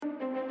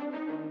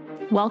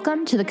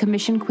Welcome to the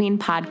Commission Queen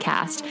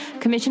podcast.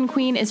 Commission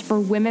Queen is for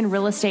women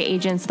real estate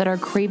agents that are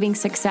craving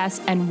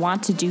success and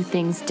want to do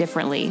things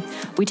differently.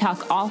 We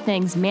talk all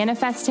things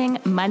manifesting,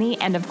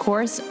 money, and of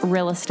course,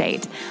 real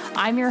estate.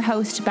 I'm your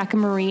host, Becca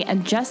Marie,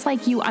 and just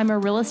like you, I'm a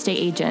real estate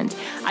agent.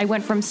 I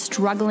went from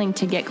struggling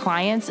to get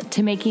clients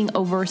to making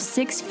over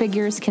 6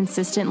 figures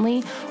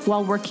consistently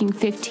while working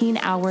 15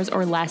 hours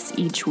or less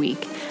each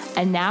week.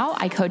 And now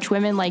I coach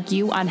women like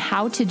you on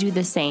how to do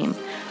the same.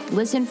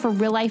 Listen for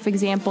real-life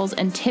examples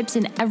and tips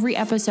in every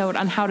episode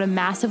on how to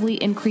massively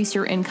increase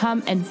your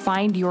income and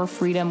find your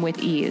freedom with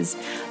ease.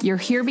 You're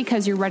here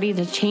because you're ready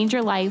to change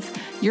your life,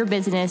 your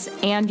business,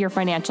 and your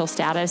financial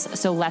status,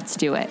 so let's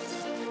do it.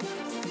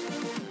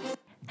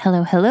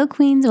 Hello,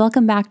 queens.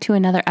 Welcome back to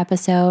another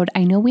episode.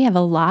 I know we have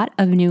a lot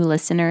of new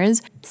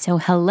listeners, so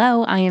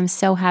hello. I am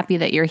so happy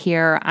that you're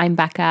here. I'm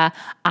Becca.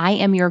 I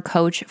am your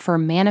coach for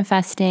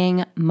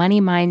manifesting, money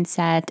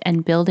mindset,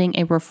 and building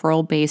a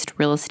referral-based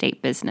real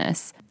estate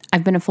business.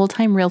 I've been a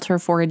full-time realtor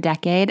for a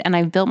decade, and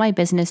I've built my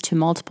business to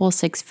multiple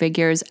 6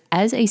 figures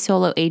as a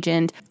solo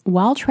agent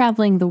while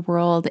traveling the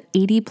world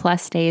 80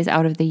 plus days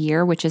out of the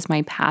year, which is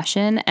my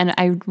passion. And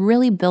I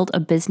really built a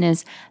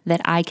business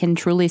that I can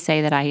truly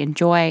say that I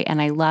enjoy and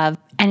I love.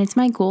 And it's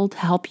my goal to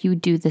help you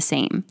do the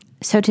same.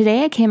 So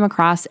today I came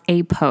across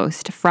a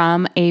post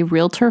from a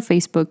realtor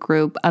Facebook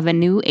group of a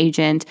new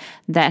agent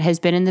that has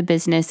been in the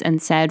business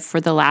and said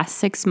for the last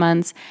 6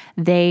 months,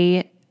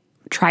 they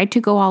tried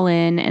to go all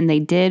in and they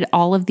did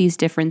all of these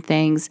different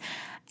things.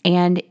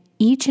 And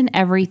each and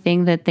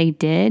everything that they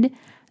did,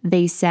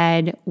 they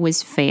said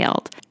was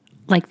failed.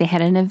 Like they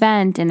had an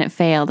event and it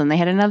failed, and they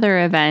had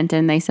another event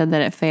and they said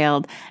that it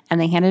failed, and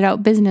they handed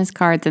out business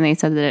cards and they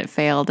said that it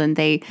failed, and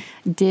they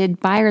did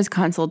buyer's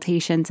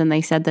consultations and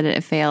they said that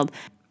it failed.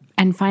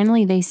 And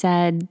finally, they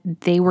said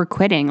they were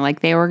quitting, like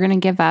they were going to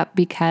give up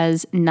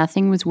because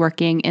nothing was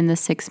working in the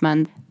 6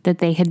 months that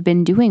they had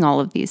been doing all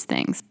of these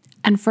things.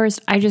 And first,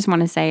 I just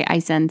want to say I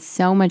send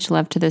so much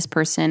love to this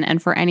person.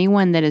 And for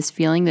anyone that is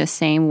feeling the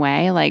same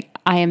way, like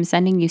I am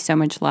sending you so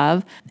much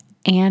love.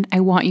 And I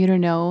want you to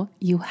know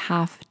you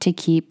have to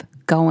keep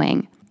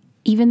going.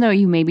 Even though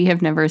you maybe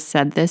have never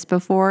said this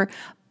before,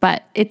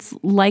 but it's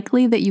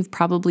likely that you've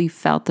probably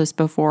felt this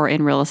before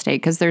in real estate,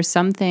 because there's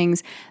some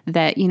things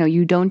that,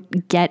 you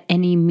don't get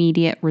an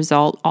immediate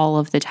result all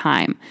of the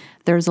time.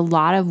 There's a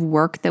lot of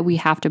work that we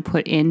have to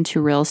put into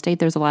real estate.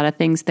 There's a lot of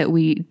things that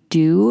we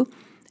do,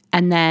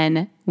 and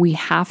then we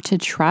have to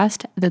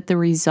trust that the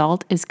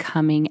result is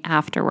coming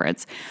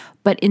afterwards.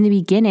 But in the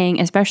beginning,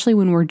 especially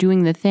when we're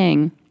doing the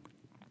thing,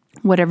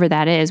 whatever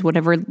that is,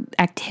 whatever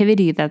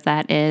activity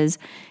that is,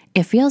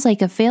 it feels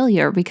like a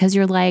failure because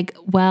you're like,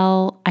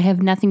 well, I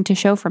have nothing to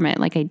show from it.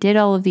 Like I did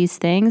all of these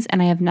things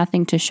and I have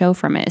nothing to show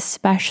from it,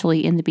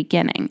 especially in the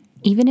beginning.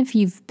 Even if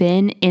you've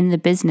been in the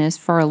business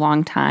for a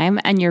long time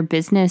and your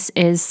business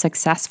is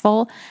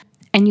successful,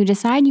 and you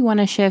decide you want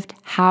to shift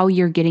how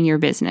you're getting your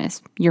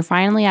business. You're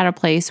finally at a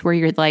place where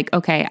you're like,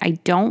 okay, I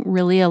don't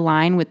really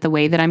align with the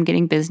way that I'm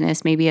getting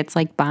business. Maybe it's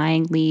like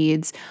buying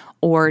leads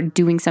or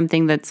doing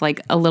something that's like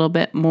a little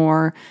bit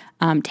more,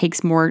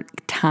 takes more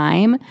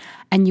time.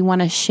 And you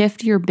want to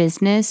shift your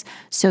business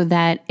so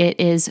that it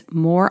is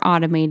more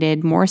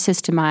automated, more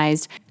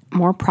systemized,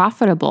 more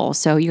profitable.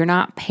 So you're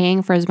not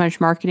paying for as much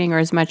marketing or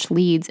as much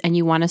leads, and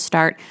you want to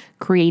start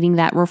creating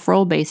that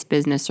referral-based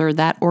business or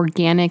that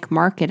organic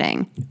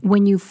marketing.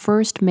 When you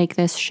first make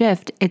this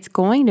shift, it's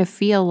going to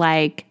feel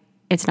like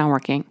it's not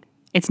working.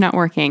 It's not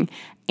working.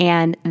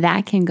 And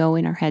that can go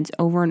in our heads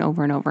over and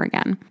over and over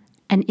again.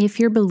 And if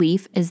your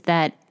belief is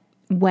that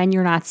when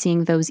you're not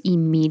seeing those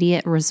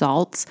immediate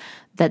results,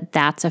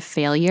 that's a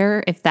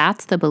failure, if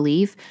that's the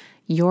belief,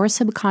 your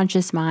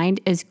subconscious mind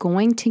is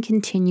going to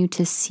continue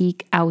to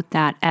seek out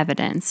that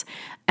evidence.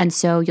 And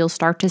so you'll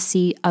start to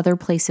see other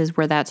places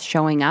where that's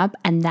showing up,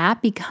 and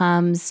that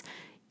becomes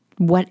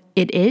what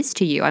it is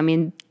to you. I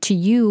mean, to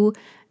you,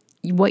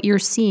 what you're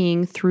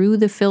seeing through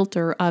the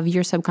filter of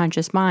your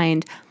subconscious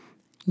mind,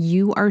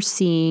 you are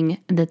seeing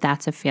that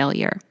that's a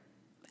failure.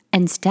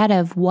 Instead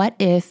of, what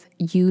if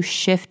you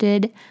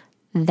shifted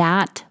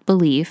that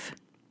belief,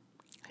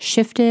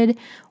 shifted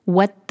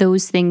what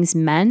those things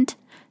meant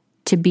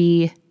to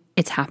be,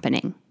 it's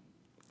happening.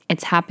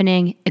 It's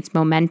happening. It's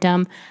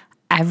momentum.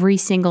 Every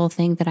single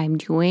thing that I'm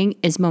doing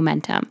is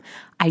momentum.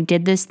 I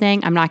did this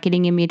thing. I'm not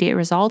getting immediate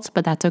results,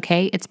 but that's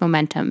okay. It's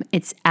momentum.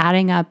 It's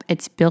adding up.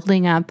 It's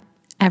building up.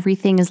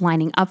 Everything is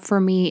lining up for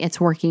me. It's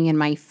working in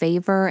my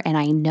favor. And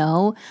I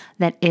know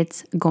that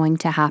it's going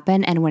to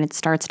happen. And when it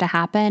starts to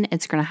happen,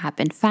 it's going to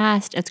happen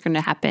fast. It's going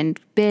to happen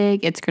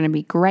big. It's going to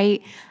be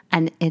great.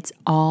 And it's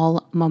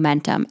all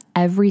momentum.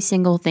 Every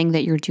single thing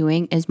that you're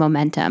doing is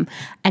momentum.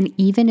 And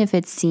even if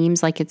it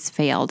seems like it's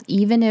failed,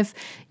 even if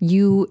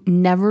you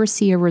never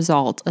see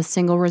a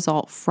single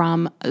result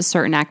from a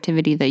certain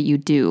activity that you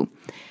do,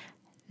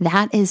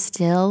 that is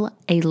still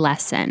a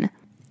lesson.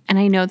 And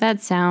I know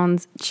that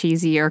sounds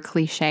cheesy or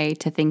cliche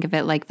to think of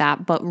it like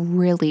that, but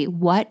really,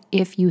 what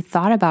if you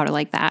thought about it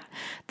like that?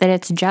 That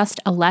it's just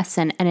a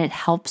lesson and it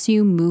helps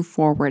you move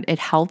forward. It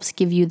helps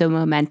give you the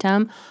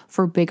momentum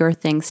for bigger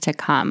things to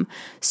come.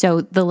 So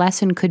the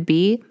lesson could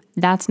be,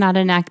 that's not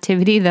an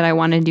activity that I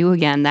want to do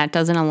again. That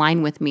doesn't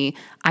align with me.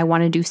 I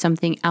want to do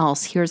something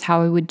else. Here's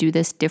how I would do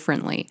this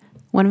differently.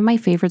 One of my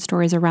favorite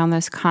stories around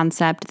this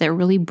concept that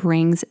really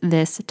brings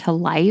this to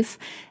life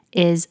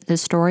is the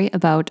story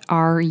about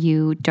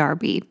R.U.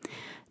 Darby.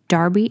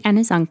 Darby and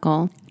his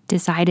uncle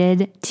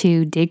decided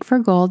to dig for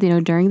gold,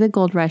 during the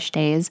gold rush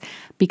days,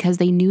 because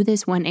they knew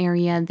this one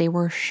area, they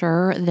were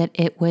sure that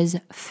it was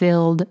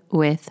filled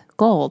with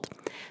gold.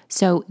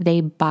 So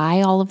they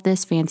buy all of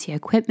this fancy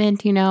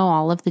equipment,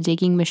 all of the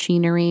digging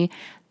machinery.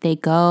 They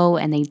go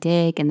and they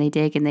dig and they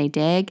dig and they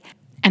dig.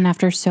 And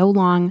after so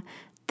long,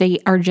 they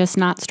are just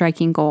not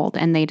striking gold.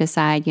 And they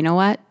decide, you know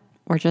what?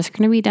 We're just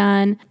going to be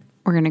done.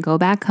 We're going to go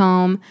back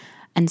home.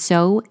 And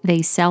so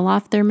they sell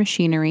off their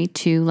machinery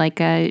to like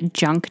a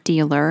junk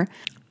dealer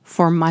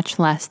for much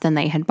less than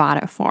they had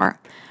bought it for.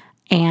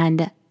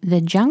 And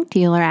the junk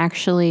dealer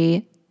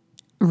actually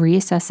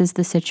reassesses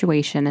the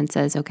situation and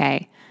says,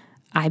 okay,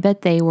 I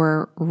bet they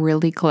were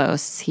really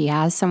close. He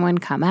has someone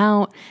come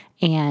out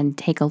and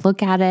take a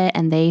look at it,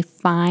 and they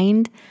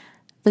find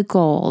the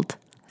gold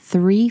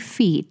 3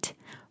 feet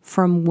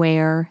from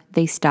where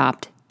they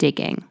stopped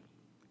digging.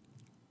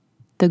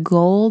 The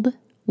gold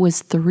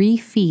was 3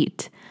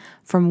 feet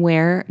from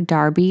where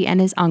Darby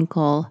and his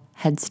uncle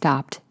had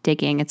stopped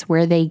digging. It's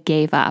where they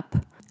gave up.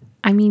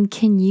 I mean,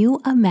 can you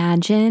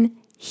imagine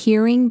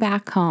hearing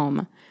back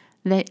home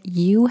that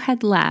you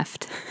had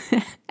left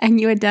and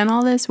you had done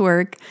all this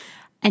work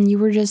and you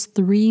were just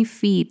 3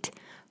 feet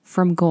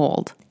from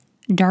gold?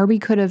 Darby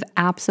could have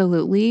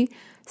absolutely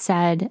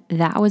said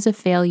that was a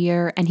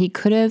failure, and he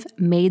could have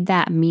made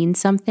that mean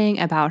something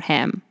about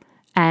him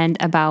and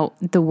about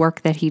the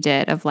work that he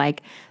did, of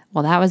like,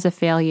 well, that was a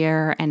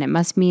failure and it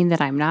must mean that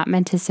I'm not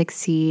meant to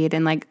succeed.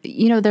 And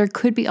there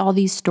could be all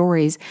these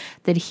stories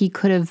that he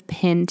could have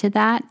pinned to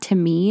that to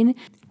mean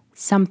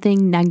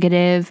something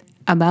negative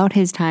about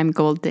his time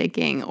gold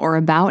digging or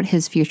about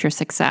his future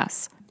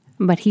success.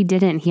 But he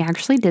didn't. He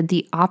actually did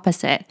the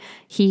opposite.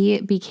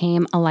 He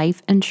became a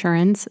life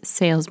insurance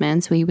salesman,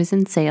 so he was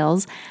in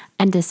sales,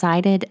 and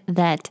decided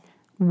that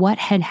what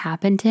had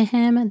happened to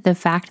him, the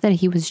fact that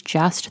he was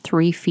just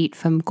 3 feet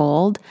from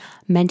gold,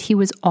 meant he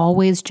was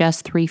always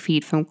just 3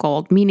 feet from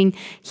gold, meaning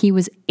he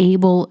was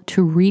able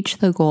to reach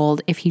the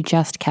gold if he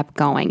just kept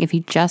going, if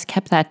he just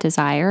kept that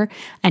desire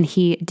and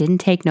he didn't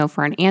take no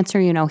for an answer.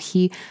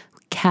 He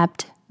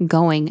kept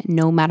going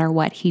no matter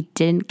what. He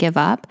didn't give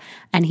up,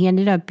 and he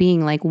ended up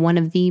being like one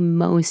of the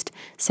most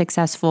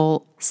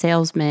successful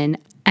salesmen.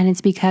 And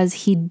it's because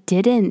he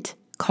didn't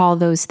call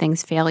those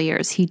things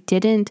failures. He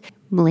didn't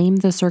blame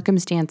the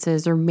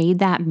circumstances or made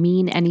that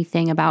mean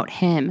anything about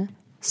him.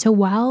 So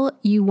while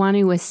you want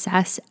to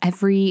assess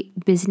every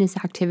business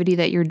activity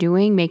that you're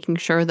doing, making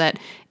sure that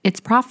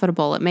it's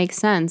profitable, it makes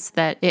sense,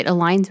 that it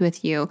aligns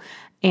with you,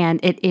 and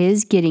it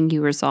is getting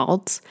you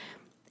results,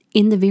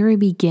 in the very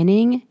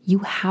beginning, you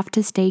have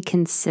to stay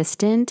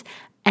consistent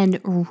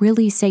and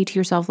really say to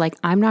yourself, like,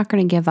 I'm not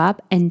going to give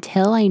up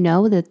until I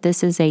know that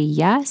this is a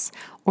yes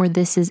or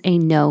this is a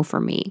no for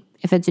me.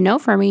 If it's a no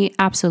for me,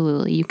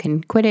 absolutely. You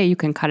can quit it, you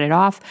can cut it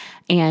off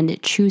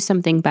and choose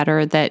something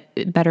better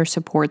that better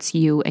supports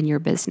you and your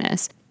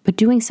business. But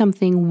doing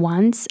something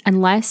once,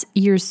 unless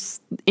your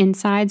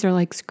insides are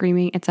like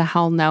screaming, it's a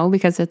hell no,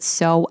 because it's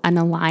so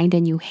unaligned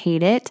and you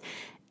hate it.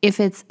 If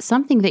it's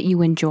something that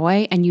you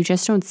enjoy and you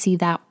just don't see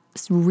that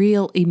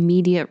real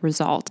immediate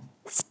result,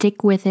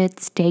 stick with it,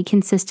 stay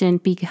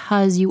consistent,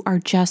 because you are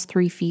just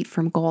 3 feet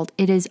from gold.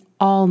 It is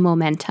all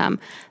momentum.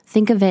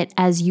 Think of it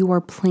as you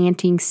are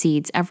planting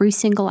seeds. Every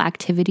single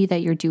activity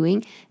that you're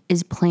doing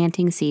is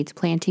planting seeds.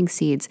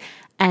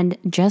 And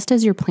just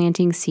as you're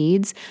planting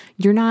seeds,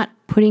 you're not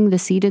putting the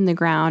seed in the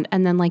ground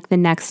and then like the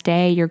next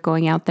day you're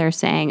going out there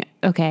saying,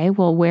 okay,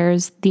 well,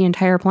 where's the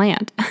entire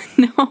plant?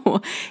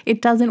 No,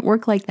 it doesn't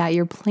work like that.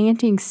 You're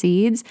planting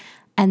seeds,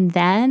 and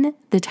then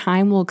the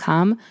time will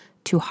come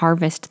to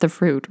harvest the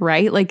fruit,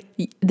 right? Like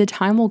the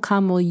time will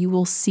come where you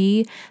will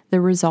see the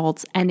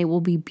results, and it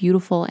will be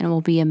beautiful and it will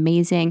be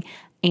amazing,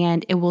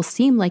 and it will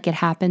seem like it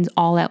happens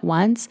all at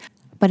once,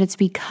 but it's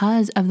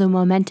because of the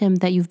momentum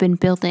that you've been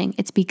building.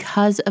 It's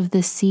because of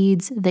the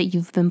seeds that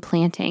you've been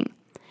planting.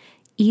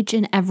 Each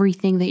and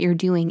everything that you're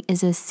doing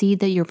is a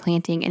seed that you're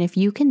planting. And if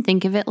you can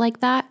think of it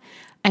like that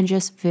and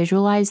just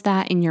visualize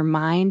that in your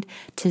mind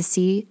to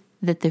see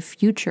that the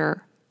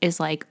future is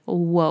like,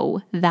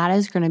 whoa, that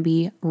is going to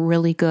be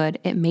really good.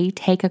 It may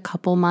take a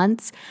couple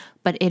months,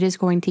 but it is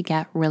going to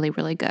get really,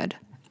 really good.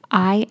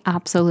 I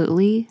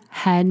absolutely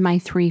had my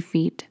 3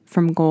 feet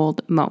from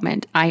gold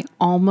moment. I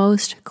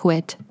almost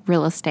quit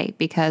real estate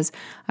because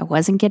I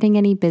wasn't getting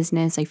any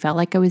business. I felt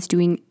like I was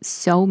doing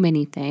so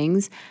many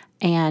things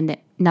and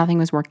nothing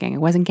was working. I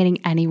wasn't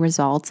getting any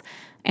results.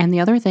 And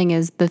the other thing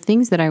is the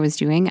things that I was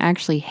doing I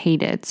actually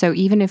hated. So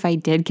even if I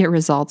did get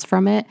results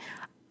from it,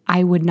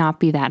 I would not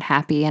be that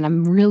happy. And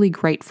I'm really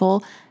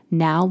grateful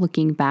now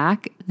looking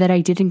back that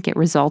I didn't get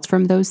results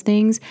from those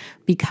things,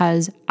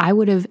 because I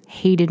would have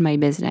hated my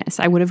business.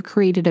 I would have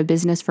created a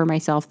business for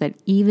myself that,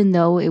 even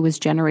though it was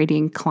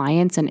generating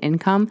clients and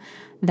income,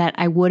 that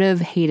I would have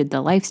hated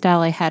the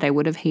lifestyle I had. I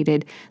would have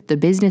hated the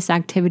business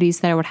activities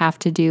that I would have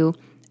to do.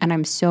 And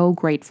I'm so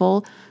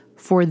grateful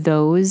for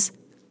those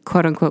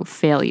quote unquote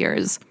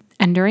failures.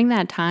 And during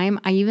that time,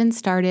 I even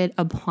started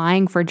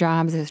applying for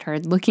jobs. I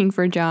started looking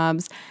for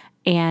jobs.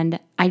 And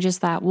I just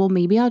thought, well,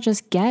 maybe I'll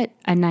just get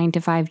a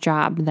 9-to-5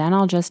 job. Then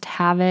I'll just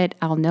have it.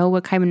 I'll know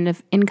what kind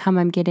of income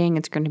I'm getting.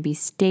 It's going to be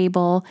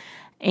stable.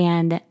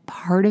 And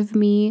part of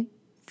me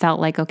felt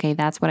like, okay,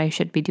 that's what I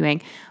should be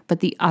doing.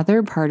 But the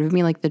other part of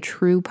me, like the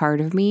true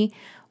part of me,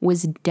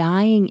 was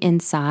dying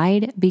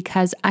inside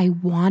because I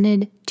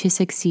wanted to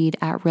succeed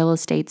at real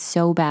estate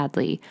so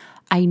badly.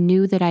 I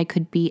knew that I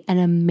could be an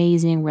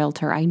amazing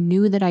realtor. I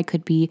knew that I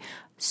could be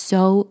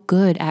so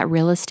good at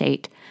real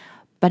estate.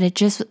 But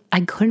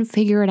I couldn't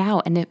figure it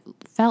out. And it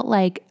felt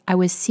like I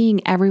was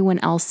seeing everyone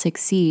else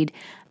succeed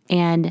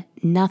and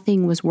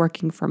nothing was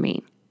working for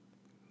me.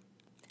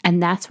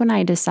 And that's when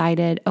I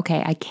decided,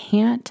 okay, I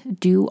can't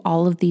do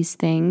all of these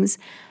things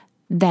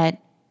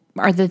that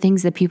are the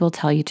things that people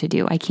tell you to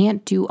do. I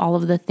can't do all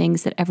of the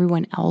things that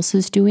everyone else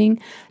is doing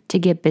to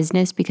get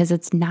business, because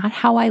it's not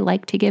how I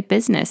like to get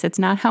business. It's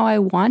not how I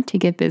want to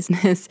get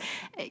business.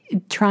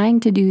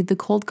 Trying to do the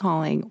cold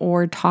calling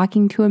or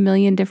talking to a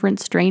million different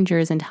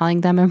strangers and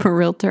telling them I'm a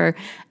realtor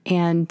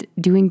and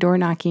doing door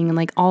knocking and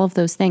like all of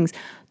those things.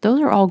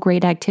 Those are all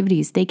great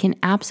activities. They can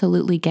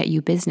absolutely get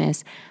you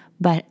business,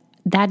 but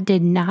that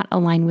did not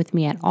align with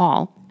me at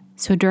all.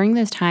 So during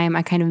this time,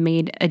 I kind of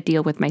made a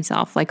deal with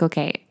myself. Like,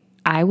 okay,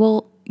 I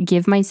will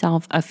give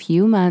myself a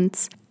few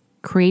months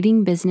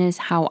creating business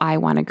how I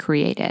want to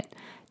create it,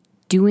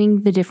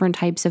 doing the different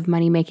types of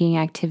money-making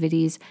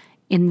activities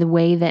in the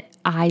way that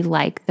I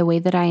like, the way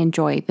that I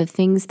enjoy, the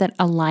things that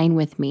align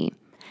with me.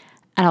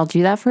 And I'll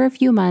do that for a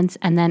few months.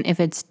 And then if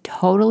it's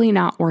totally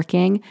not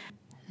working,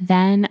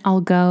 then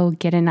I'll go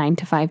get a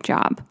 9-to-5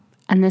 job.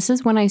 And this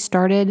is when I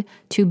started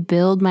to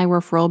build my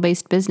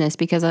referral-based business,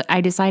 because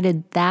I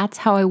decided that's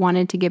how I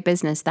wanted to get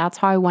business. That's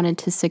how I wanted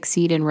to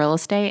succeed in real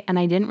estate. And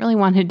I didn't really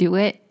want to do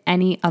it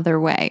any other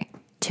way.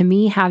 To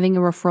me, having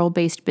a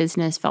referral-based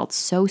business felt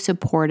so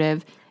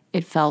supportive.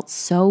 It felt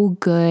so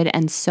good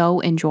and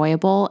so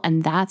enjoyable.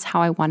 And that's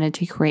how I wanted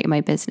to create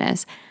my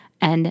business.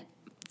 And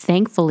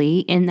thankfully,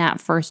 in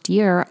that first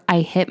year,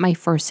 I hit my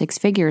first 6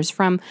 figures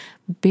from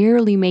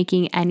barely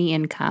making any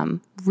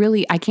income.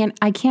 Really, I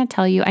can't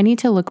tell you. I need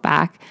to look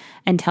back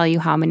and tell you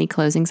how many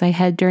closings I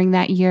had during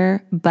that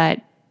year,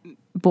 but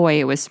boy,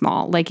 it was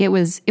small. Like it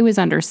was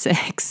under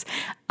 6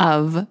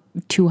 of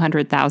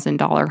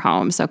 $200,000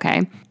 homes,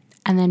 okay?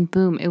 And then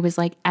boom, it was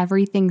like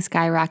everything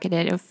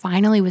skyrocketed. It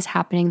finally was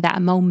happening.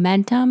 That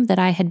momentum that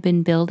I had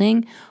been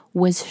building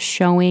was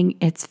showing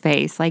its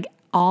face. Like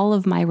all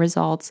of my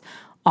results,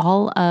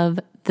 all of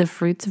the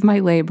fruits of my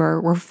labor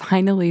were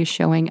finally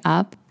showing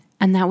up.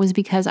 And that was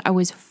because I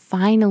was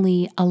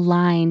finally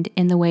aligned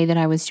in the way that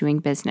I was doing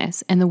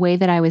business and the way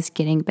that I was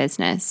getting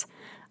business.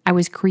 I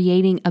was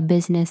creating a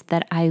business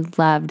that I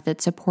loved,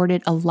 that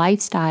supported a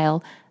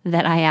lifestyle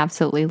that I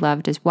absolutely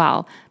loved as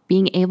well.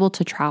 Being able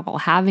to travel,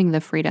 having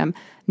the freedom,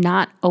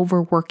 not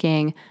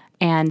overworking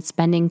and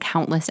spending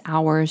countless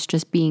hours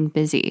just being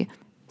busy.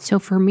 So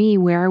for me,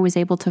 where I was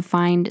able to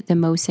find the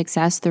most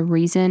success, the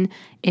reason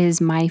is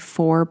my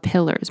 4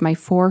 pillars, my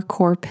 4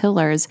 core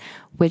pillars,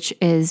 which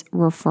is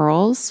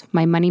referrals,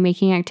 my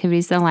money-making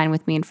activities that align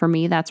with me. And for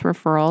me, that's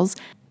referrals,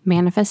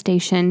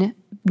 manifestation,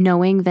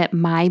 knowing that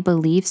my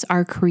beliefs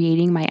are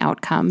creating my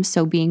outcomes.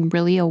 So being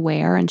really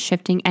aware and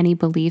shifting any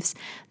beliefs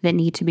that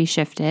need to be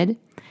shifted.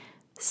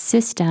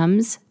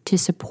 Systems to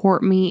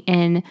support me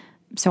in,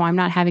 so I'm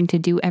not having to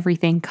do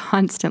everything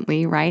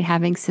constantly, right?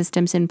 Having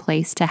systems in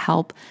place to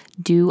help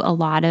do a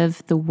lot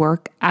of the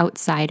work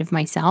outside of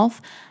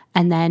myself.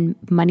 And then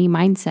money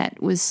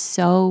mindset was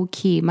so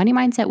key. Money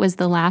mindset was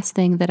the last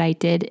thing that I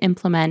did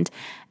implement.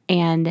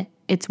 And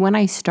it's when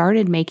I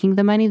started making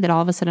the money that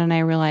all of a sudden I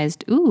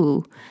realized,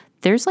 ooh,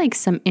 there's like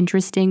some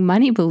interesting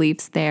money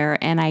beliefs there.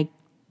 And I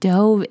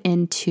dove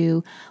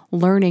into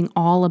learning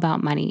all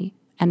about money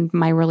and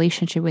my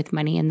relationship with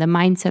money and the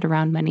mindset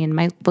around money and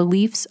my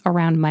beliefs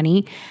around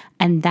money.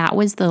 And that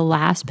was the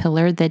last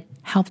pillar that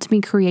helped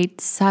me create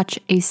such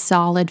a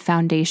solid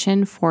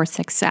foundation for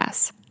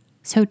success.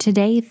 So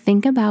today,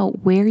 think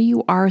about where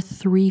you are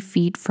 3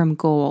 feet from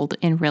gold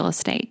in real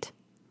estate.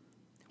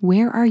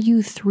 Where are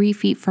you 3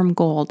 feet from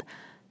gold?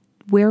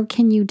 Where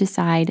can you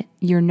decide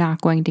you're not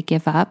going to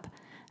give up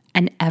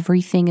and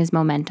everything is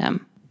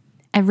momentum?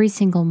 Every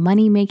single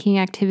money-making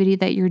activity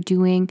that you're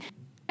doing,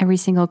 every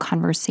single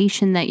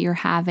conversation that you're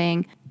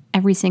having,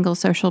 every single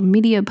social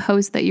media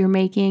post that you're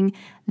making,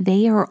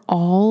 they are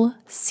all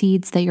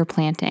seeds that you're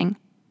planting.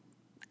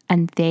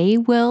 And they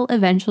will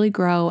eventually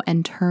grow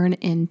and turn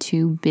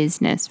into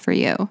business for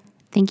you.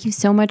 Thank you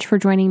so much for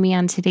joining me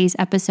on today's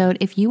episode.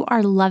 If you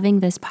are loving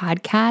this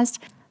podcast,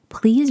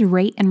 please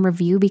rate and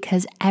review,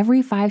 because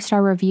every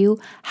 5-star review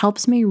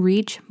helps me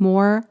reach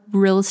more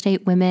real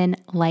estate women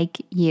like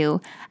you.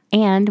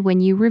 And when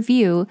you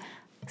review,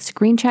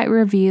 screenshot your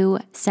review,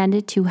 send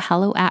it to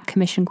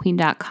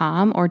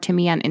hello@commissionqueen.com or to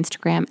me on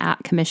Instagram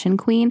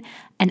 @commissionqueen,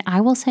 and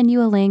I will send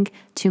you a link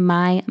to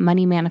my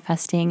money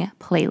manifesting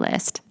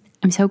playlist.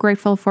 I'm so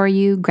grateful for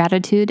you.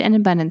 Gratitude and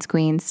abundance,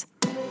 queens.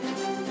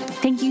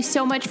 Thank you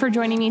so much for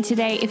joining me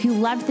today. If you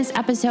loved this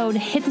episode,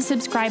 hit the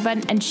subscribe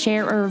button and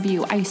share a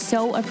review. I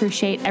so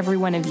appreciate every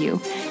one of you.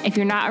 If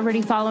you're not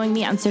already following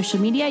me on social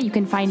media, you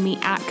can find me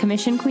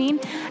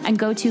 @CommissionQueen and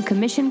go to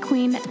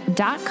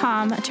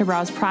commissionqueen.com to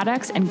browse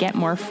products and get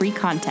more free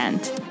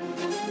content.